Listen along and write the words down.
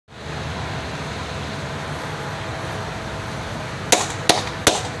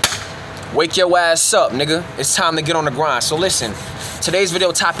Wake your ass up, nigga. It's time to get on the grind. So listen, today's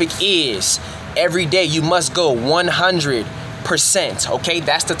video topic is every day you must go 100%, okay?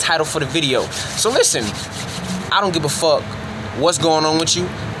 That's the title for the video. So listen, I don't give a fuck what's going on with you.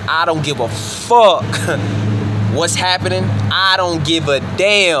 I don't give a fuck what's happening. I don't give a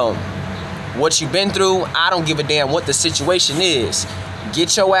damn what you've been through. I don't give a damn what the situation is.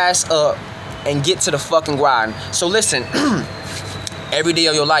 Get your ass up and get to the fucking grind. So listen, every day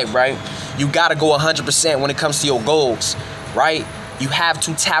of your life, right? You gotta go 100% when it comes to your goals, right? You have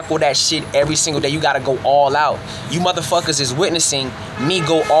to tackle that shit every single day. You gotta go all out. You motherfuckers is witnessing me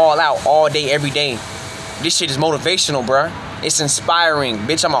go all out all day, every day. This shit is motivational, bruh. It's inspiring.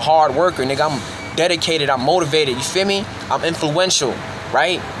 Bitch, I'm a hard worker, nigga. I'm dedicated, I'm motivated, you feel me? I'm influential,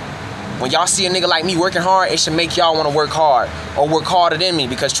 right? When y'all see a nigga like me working hard, it should make y'all want to work hard or work harder than me,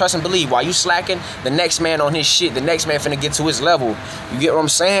 because trust and believe, while you slacking, the next man on his shit, the next man finna get to his level. You get what I'm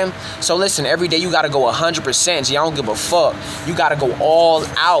saying? So listen, every day you gotta go 100%. Y'all don't give a fuck. You gotta go all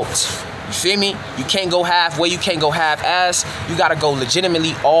out. You feel me? You can't go halfway. You can't go half-ass. You gotta go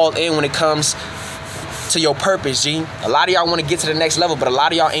legitimately all in when it comes to your purpose, G. A lot of y'all want to get to the next level, but a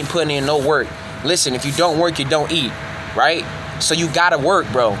lot of y'all ain't putting in no work. Listen, if you don't work, you don't eat, right? So you gotta work,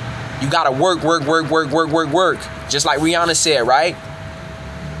 bro. You gotta work. Just like Rihanna said, right?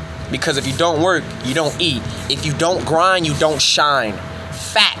 Because if you don't work, you don't eat. If you don't grind, you don't shine.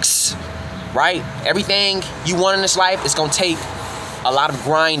 Facts, right? Everything you want in this life is gonna take a lot of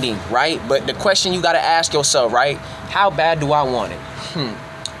grinding, right? But the question you gotta ask yourself, right? How bad do I want it?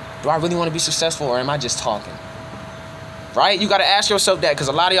 Do I really want to be successful, or am I just talking? Right? You gotta ask yourself that, because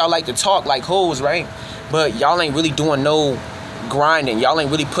a lot of y'all like to talk like hoes, right? But y'all ain't really doing no grinding. Y'all ain't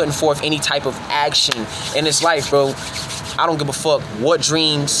really putting forth any type of action in this life, bro. I don't give a fuck what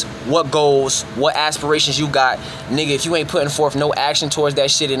dreams, what goals, what aspirations you got. Nigga, if you ain't putting forth no action towards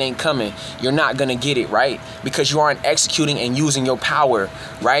that shit, it ain't coming. You're not gonna get it, right? Because you aren't executing and using your power,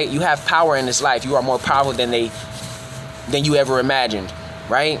 right? You have power in this life. You are more powerful than you ever imagined,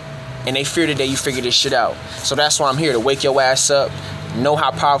 right? And they fear the day you figure this shit out. So that's why I'm here, to wake your ass up. Know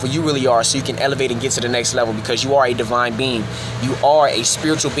how powerful you really are, so you can elevate and get to the next level, because you are a divine being. You are a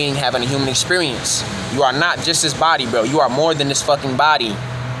spiritual being having a human experience. You are not just this body, bro. You are more than this fucking body.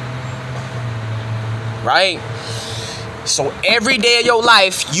 Right? So every day of your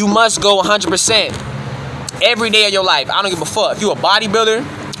life, you must go 100%. Every day of your life. I don't give a fuck. If you a bodybuilder,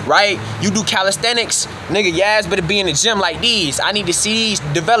 right? You do calisthenics, nigga, your ass better be in the gym like these. I need to see these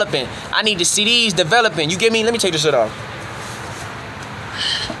developing. I need to see these developing. You get me? Let me take this shit off.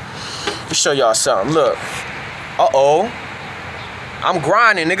 Let me show y'all something. Look. Uh-oh. I'm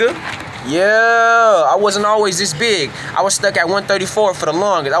grinding, nigga. Yeah, I wasn't always this big. I was stuck at 134 for the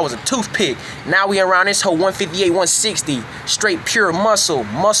longest. I was a toothpick. Now we around this whole 158, 160. Straight pure muscle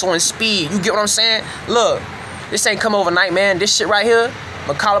and speed. You get what I'm saying? Look, this ain't come overnight, man. This shit right here,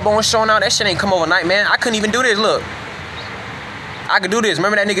 my collarbone showing out, that shit ain't come overnight, man. I couldn't even do this, look. I could do this.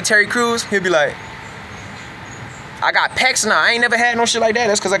 Remember that nigga Terry Crews? He'll be like, I got pecs now. I ain't never had no shit like that.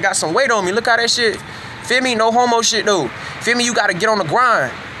 That's because I got some weight on me. Look how that shit. Feel me? No homo shit, though. Feel me? You got to get on the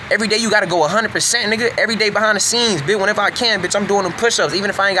grind. Every day you got to go 100%, nigga. Every day behind the scenes, bitch. Whenever I can, bitch, I'm doing them push-ups,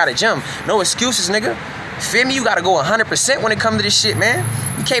 even if I ain't got a gym. No excuses, nigga. Feel me? You got to go 100% when it comes to this shit, man.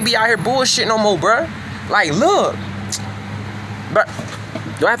 You can't be out here bullshit no more, bruh. Like, look. Bruh.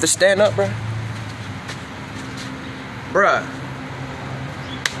 Do I have to stand up, bruh? Bruh.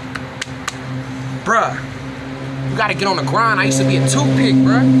 You gotta get on the grind. I used to be a toothpick,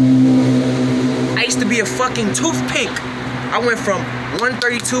 bruh. I used to be a fucking toothpick. I went from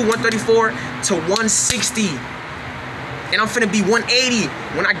 132, 134 to 160. And I'm finna be 180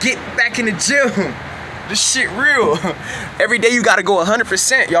 when I get back in the gym. This shit real. Every day you gotta go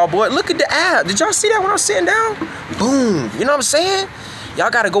 100%, y'all, boy. Look at the app. Did y'all see that when I was sitting down? Boom. You know what I'm saying? Y'all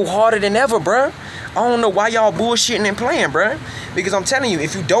gotta go harder than ever, bruh. I don't know why y'all bullshitting and playing, bruh. Because I'm telling you,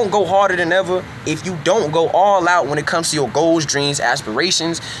 if you don't go harder than ever, if you don't go all out when it comes to your goals, dreams,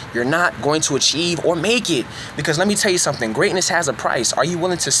 aspirations, you're not going to achieve or make it. Because let me tell you something, greatness has a price. Are you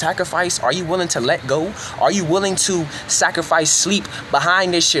willing to sacrifice? Are you willing to let go? Are you willing to sacrifice sleep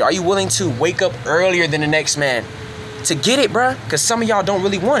behind this shit? Are you willing to wake up earlier than the next man to get it, bruh? Because some of y'all don't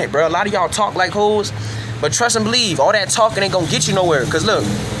really want it, bruh. A lot of y'all talk like hoes, but trust and believe, all that talking ain't gonna get you nowhere. Because look,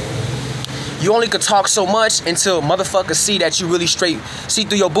 you only could talk so much until motherfuckers see that you really straight, see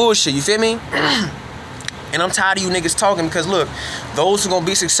through your bullshit, you feel me? And I'm tired of you niggas talking, because look, those who gonna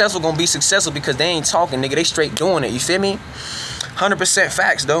be successful because they ain't talking, nigga, they straight doing it, you feel me? 100%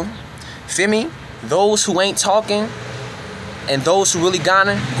 facts, though. Feel me? Those who ain't talking, And those who really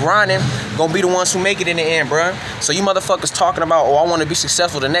grinding, gonna be the ones who make it in the end, bruh. So you motherfuckers talking about, oh, I want to be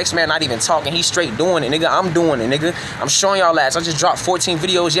successful. The next man not even talking. He's straight doing it, nigga. I'm doing it, nigga. I'm showing y'all ass. I just dropped 14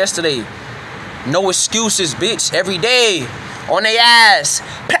 videos yesterday. No excuses, bitch. Every day. On they ass.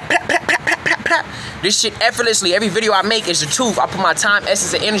 This shit effortlessly. Every video I make is the truth. I put my time,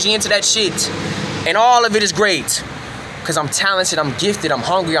 essence, and energy into that shit. And all of it is great. Because I'm talented, I'm gifted, I'm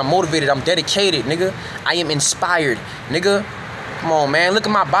hungry, I'm motivated, I'm dedicated, nigga. I am inspired, nigga. Come on, man. Look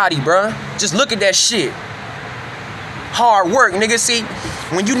at my body, bruh. Just look at that shit. Hard work, nigga. See,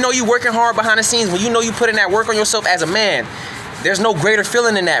 when you know you working hard behind the scenes, when you know you putting that work on yourself as a man, there's no greater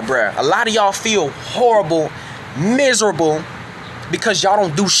feeling than that, bruh. A lot of y'all feel horrible, miserable, because y'all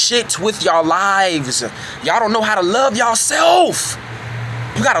don't do shit with y'all lives. Y'all don't know how to love yourself.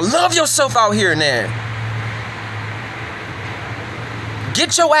 You gotta love yourself out here, man.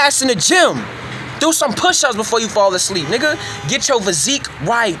 Get your ass in the gym. Do some push-ups before you fall asleep, nigga. Get your physique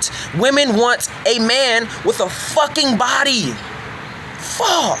right. Women want a man with a fucking body.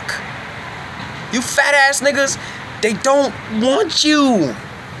 Fuck. You fat ass niggas, they don't want you.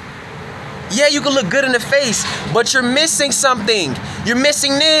 Yeah, you can look good in the face, but you're missing something. You're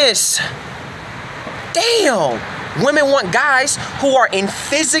missing this. Damn. Women want guys who are in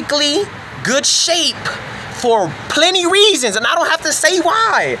physically good shape for plenty reasons, and I don't have to say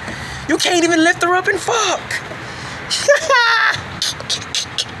why. You can't even lift her up and fuck.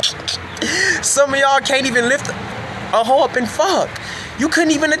 Some of y'all can't even lift a hoe up and fuck. You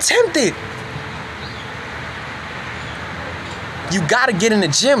couldn't even attempt it. You gotta get in the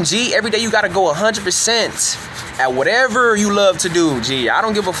gym, G. Every day you gotta go 100% at whatever you love to do, G. I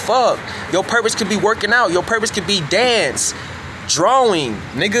don't give a fuck. Your purpose could be working out. Your purpose could be dance, drawing,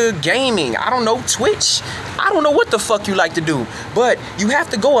 nigga, gaming. I don't know, Twitch. I don't know what the fuck you like to do, but you have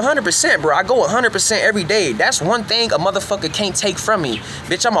to go 100%, bro. I go 100% every day. That's one thing a motherfucker can't take from me.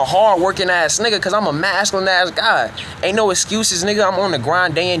 Bitch, I'm a hard-working ass nigga because I'm a masculine ass guy. Ain't no excuses, nigga. I'm on the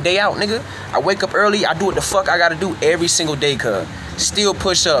grind day in, day out, nigga. I wake up early. I do what the fuck I gotta do every single day, cuz. Still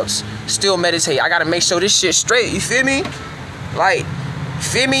push-ups. Still meditate. I gotta make sure this shit straight. You feel me? Like, you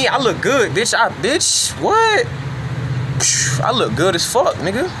feel me? I look good, bitch. Bitch, what? I look good as fuck,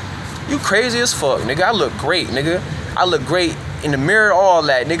 nigga. You crazy as fuck, nigga. I look great, nigga. I look great in the mirror, all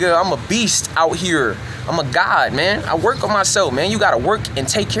that, nigga. I'm a beast out here. I'm a god, man. I work on myself, man. You gotta work and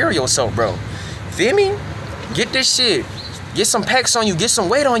take care of yourself, bro. Feel me? Get this shit. Get some pecs on you. Get some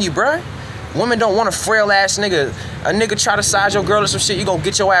weight on you, bro. Women don't want a frail ass nigga. A nigga try to size your girl or some shit, you gonna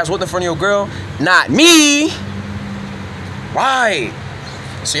get your ass whipped in front of your girl? Not me. Right.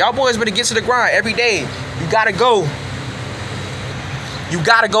 So y'all boys better get to the grind every day. You gotta go. You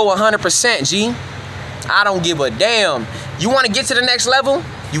gotta go 100%, G. I don't give a damn. You wanna get to the next level?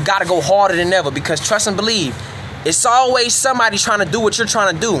 You gotta go harder than ever, because trust and believe, it's always somebody trying to do what you're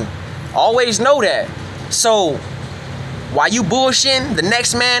trying to do. Always know that. So, while you bullshitting, the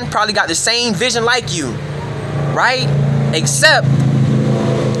next man probably got the same vision like you, right? Except,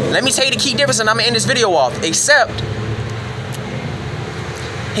 let me tell you the key difference and I'm gonna end this video off. Except,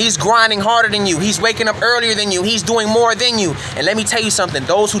 he's grinding harder than you. He's waking up earlier than you. He's doing more than you. And let me tell you something.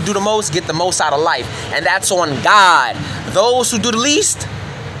 Those who do the most get the most out of life. And that's on God. Those who do the least,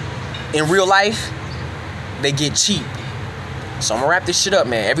 in real life, they get cheap. So I'm gonna wrap this shit up,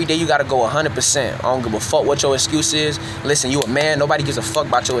 man. Every day you gotta go 100%. I don't give a fuck what your excuse is. Listen, you a man. Nobody gives a fuck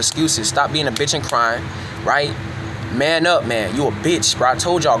about your excuses. Stop being a bitch and crying, right? Man up, man. You a bitch, bro. I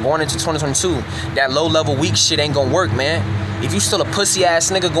told y'all going into 2022, that low-level weak shit ain't gonna work, man. If you still a pussy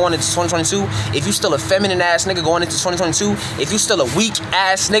ass nigga going into 2022, if you still a feminine ass nigga going into 2022, if you still a weak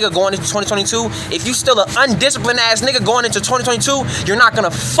ass nigga going into 2022, if you still a undisciplined ass nigga going into 2022, you're not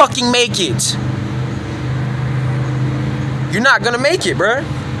gonna fucking make it. You're not gonna make it, bruh.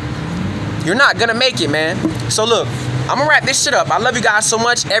 You're not gonna make it, man. So look, I'm gonna wrap this shit up. I love you guys so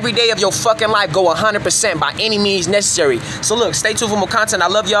much. Every day of your fucking life, go 100% by any means necessary. So look, stay tuned for more content. I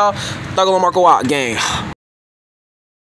love y'all. Thugger Marco out, gang.